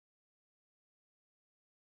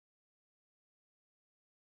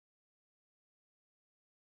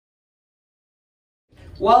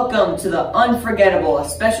Welcome to The Unforgettable, a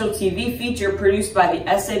special TV feature produced by the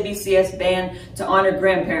SABCS band to honor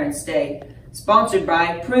Grandparents' Day. Sponsored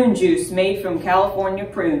by Prune Juice, made from California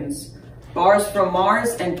prunes, Bars from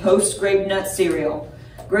Mars, and Post Grape Nut cereal.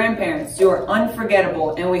 Grandparents, you are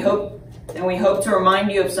unforgettable, and we hope to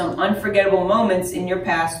remind you of some unforgettable moments in your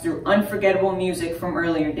past through unforgettable music from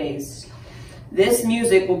earlier days. This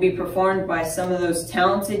music will be performed by some of those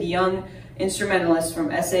talented young instrumentalists from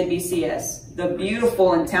SABCS, the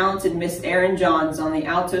beautiful and talented Miss Erin Johns on the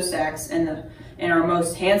alto sax and our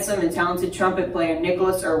most handsome and talented trumpet player,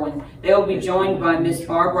 Nicholas Irwin. They will be joined by Miss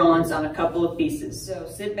Barb Rollins on a couple of pieces. So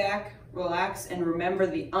sit back, relax, and remember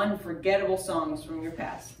the unforgettable songs from your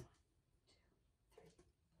past.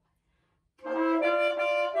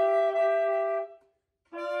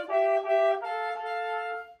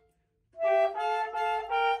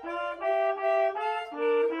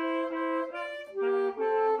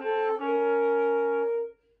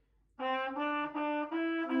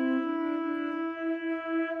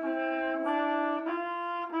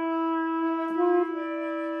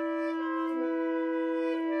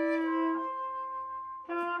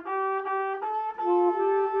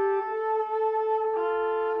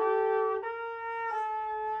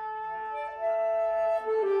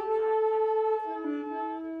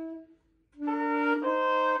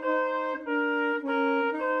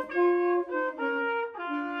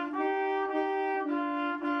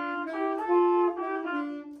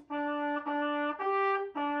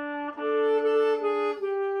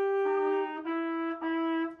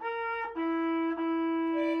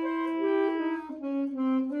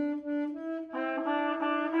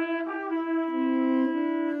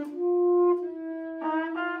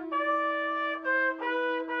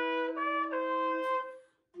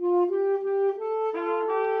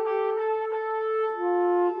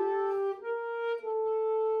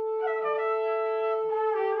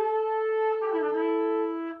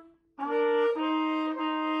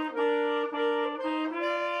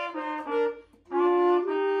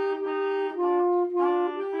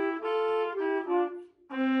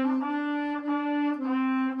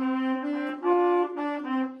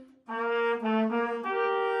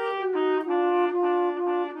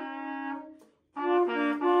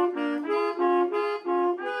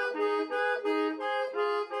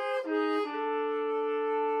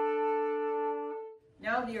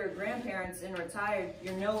 Now that you're grandparents and retired,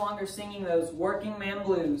 you're no longer singing those working man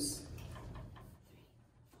blues.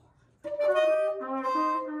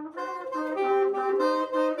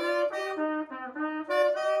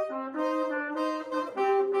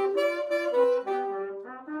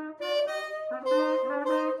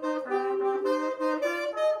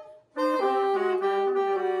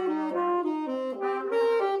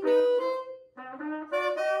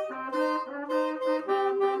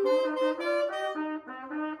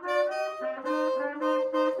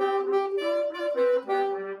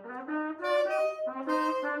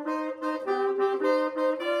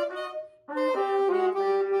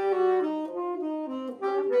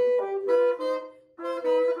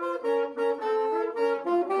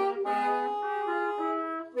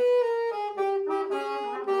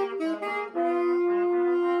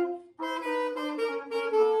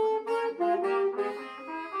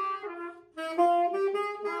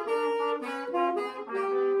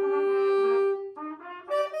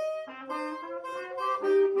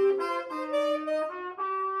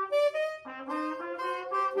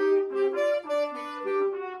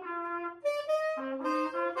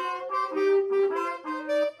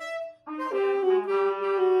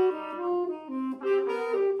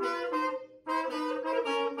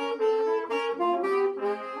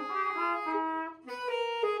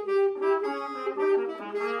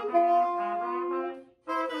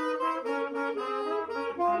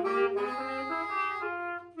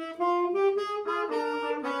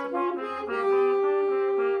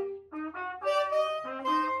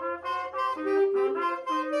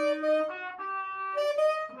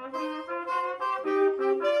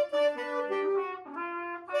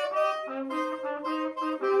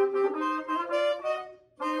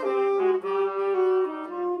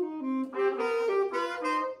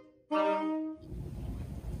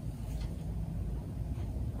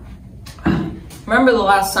 Remember the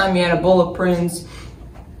last time you had a bowl of prunes,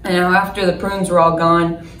 and after the prunes were all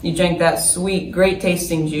gone, you drank that sweet, great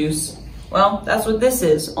tasting juice? Well, that's what this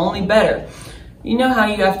is, only better. You know how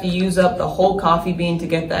you have to use up the whole coffee bean to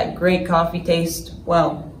get that great coffee taste?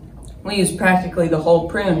 Well, we use practically the whole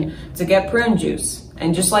prune to get prune juice.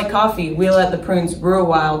 And just like coffee, we let the prunes brew a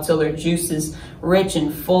while till their juice is rich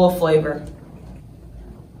and full of flavor.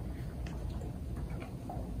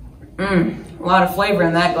 A lot of flavor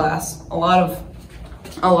in that glass. A lot of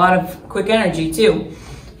a lot of quick energy too.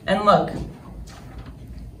 And look,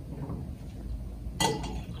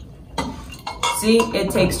 see,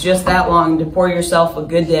 it takes just that long to pour yourself a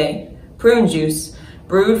good day. Prune juice,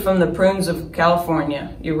 brewed from the prunes of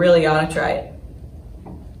California. You really ought to try it.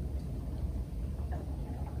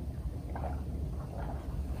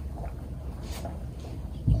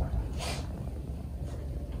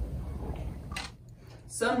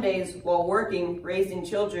 Some days, while working, raising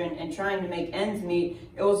children, and trying to make ends meet,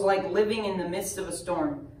 it was like living in the midst of a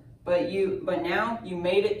storm. But now you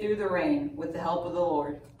made it through the rain with the help of the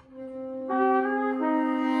Lord.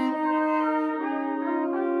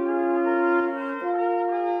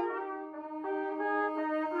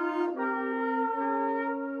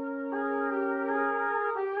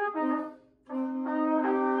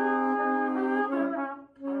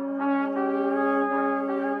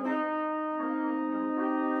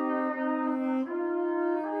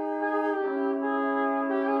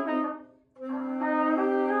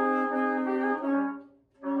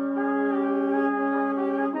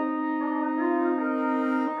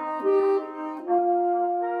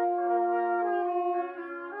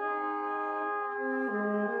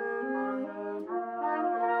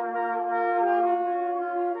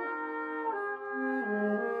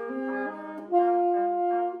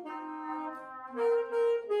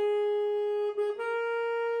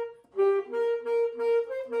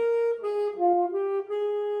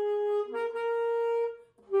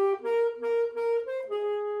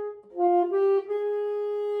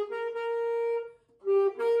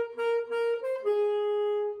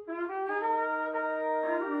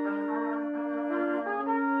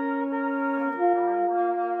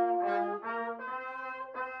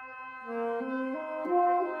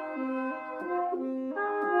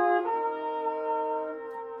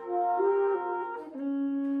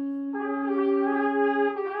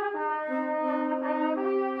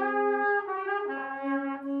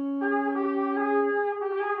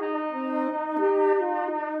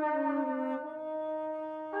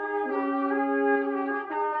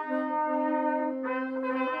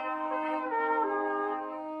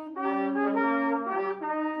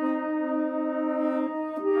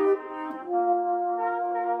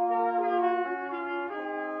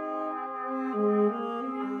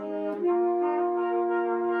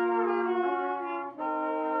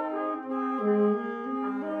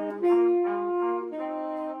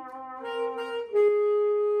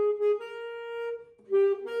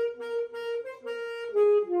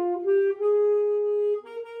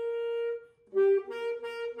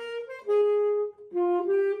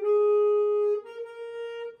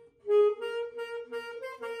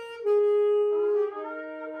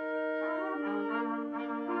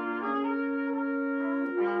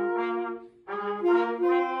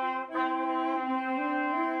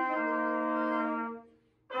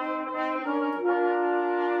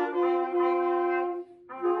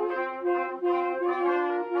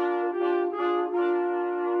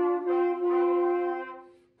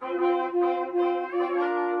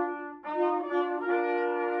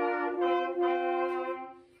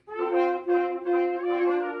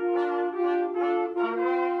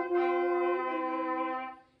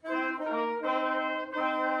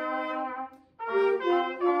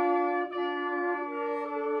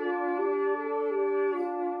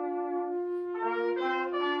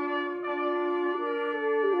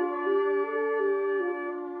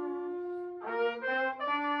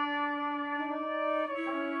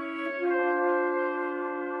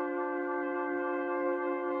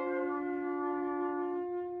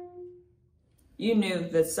 You knew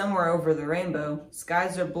that somewhere over the rainbow,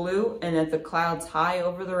 skies are blue, and that the clouds high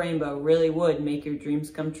over the rainbow really would make your dreams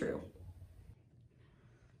come true.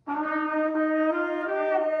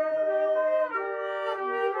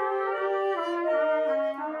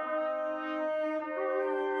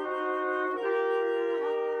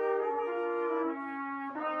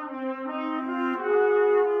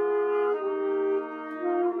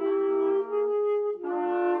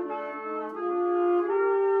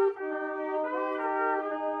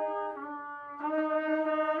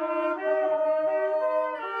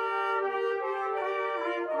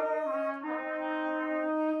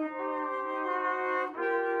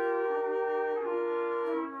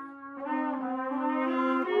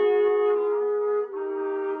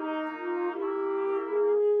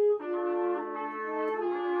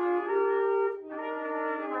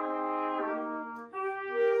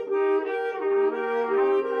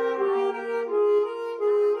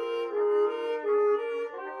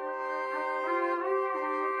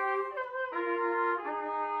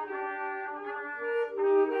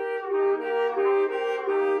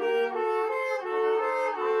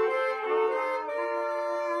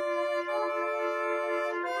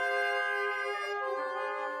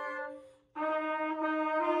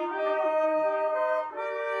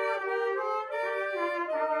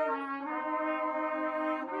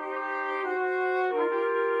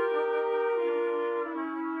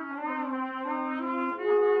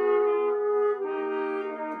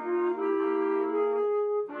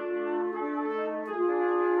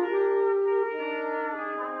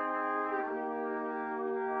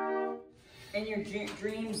 your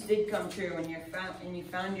dreams did come true and you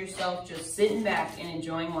found yourself just sitting back and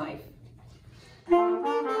enjoying life.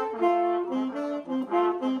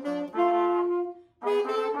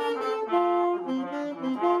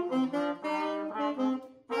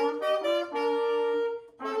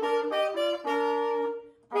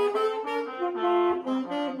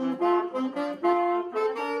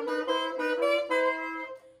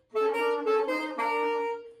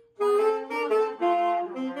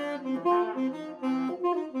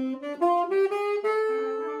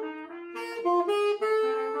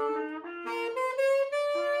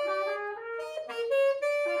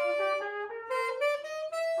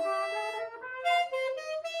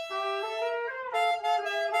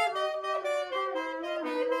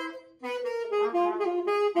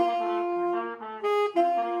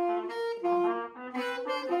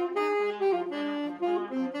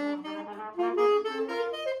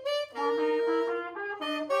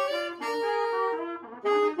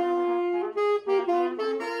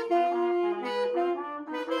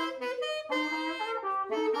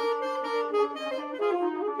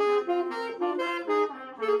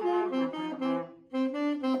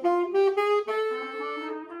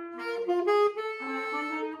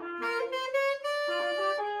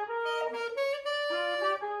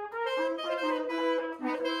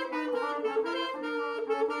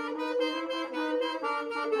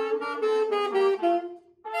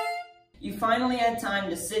 You finally had time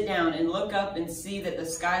to sit down and look up and see that the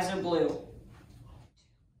skies are blue.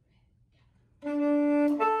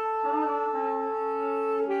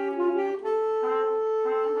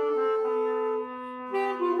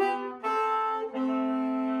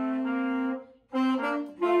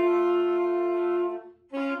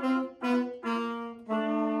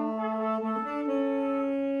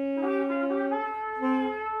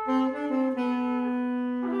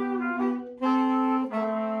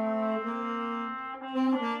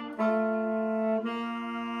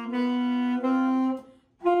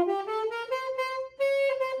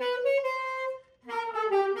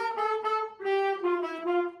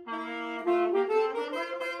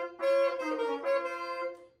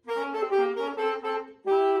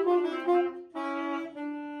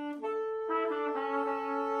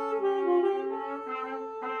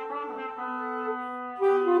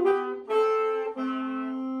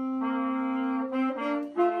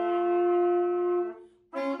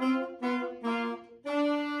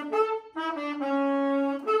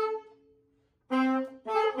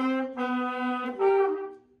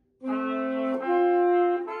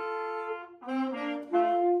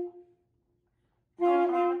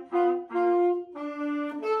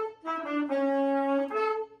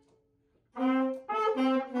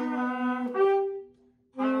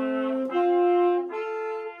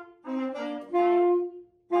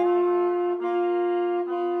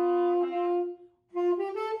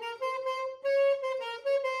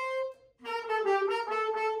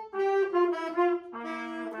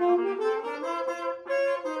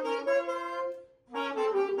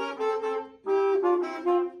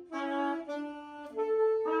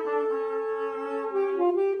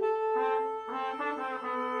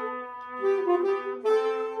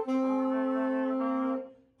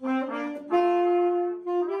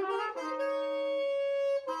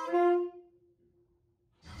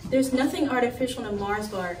 There's nothing artificial in a Mars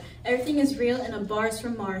bar. Everything is real and a bar is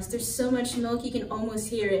from Mars. There's so much milk you can almost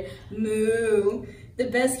hear it. Moo! The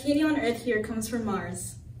best candy on earth here comes from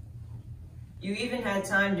Mars. You even had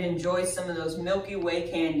time to enjoy some of those Milky Way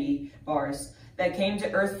candy bars that came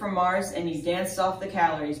to Earth from Mars, and you danced off the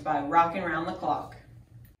calories by rocking around the clock.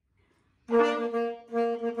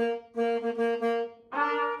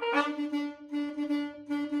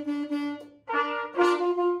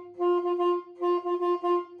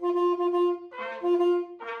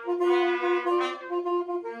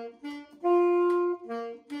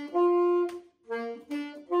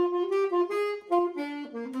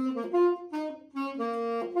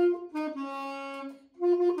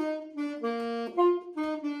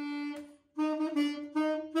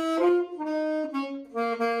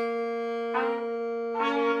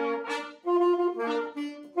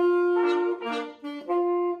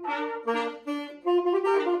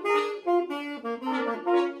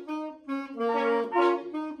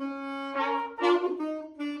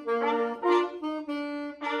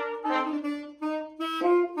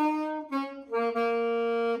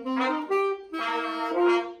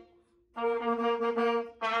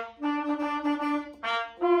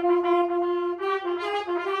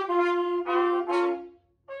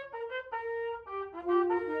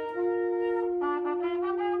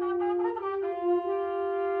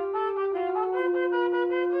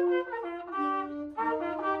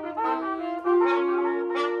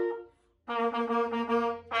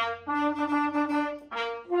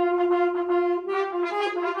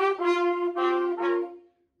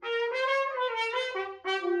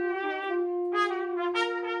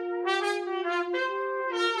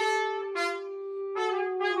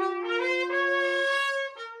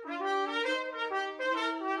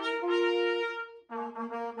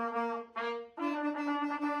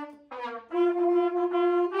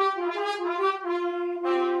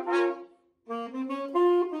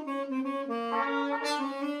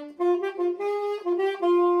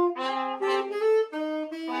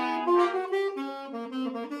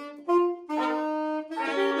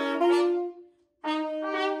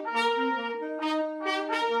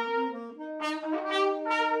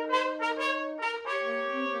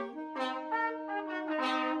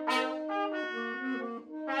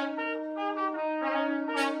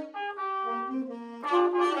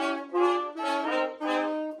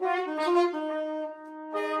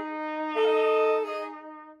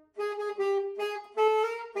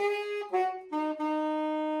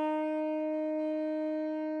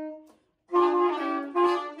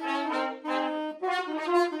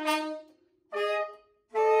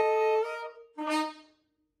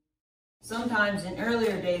 Sometimes in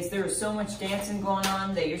earlier days, there was so much dancing going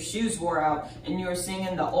on that your shoes wore out and you were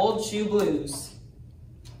singing the old shoe blues.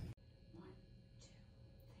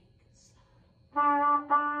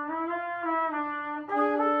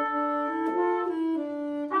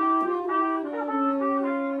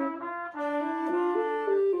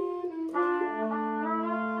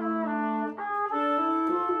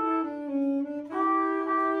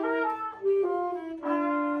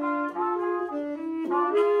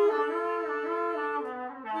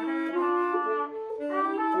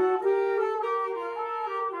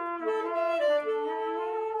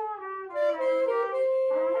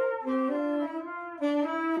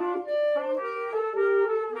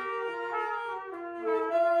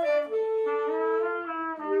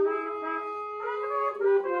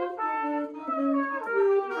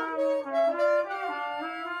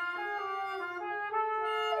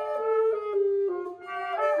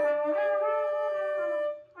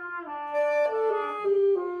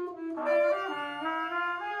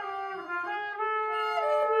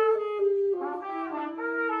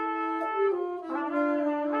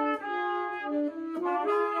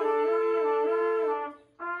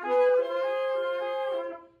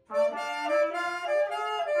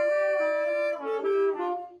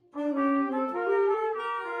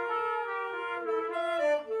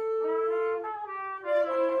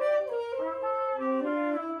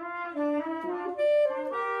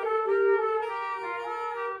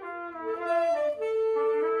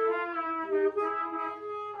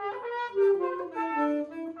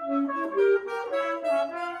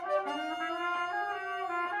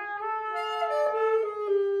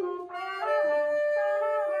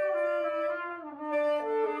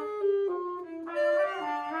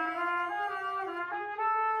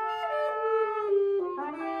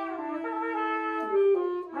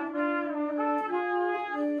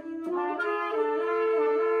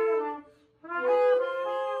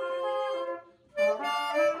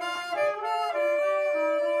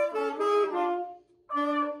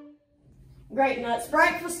 Grape Nuts,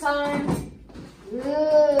 breakfast time.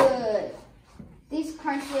 Good. These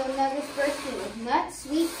crunchy little nuggets bursting with nut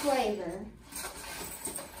sweet flavor.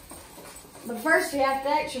 But first we have to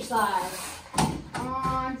exercise.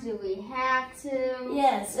 Do we have to?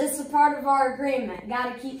 Yes, it's a part of our agreement.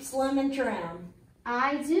 Gotta keep slim and trim.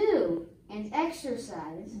 I do. And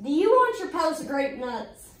exercise. Do you want your post Grape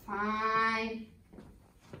Nuts? Fine.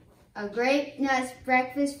 A Grape Nuts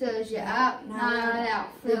breakfast fills you up, not out.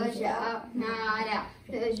 Fills you up, not out.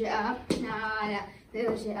 Fills you up, not out.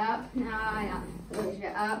 Fills you up, not out. Fills you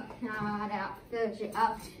up, not out. Fills you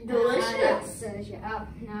up, delicious. Fills you up,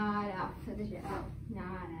 not out. Fills you up,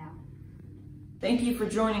 not out. Thank you for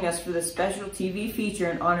joining us for this special TV feature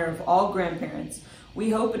in honor of all grandparents. We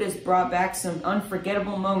hope it has brought back some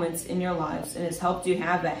unforgettable moments in your lives and has helped you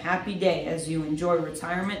have a happy day as you enjoy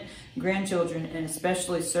retirement, grandchildren, and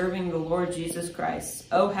especially serving the Lord Jesus Christ.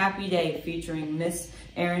 Oh Happy Day featuring Miss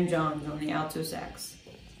Erin Johns on the alto sax.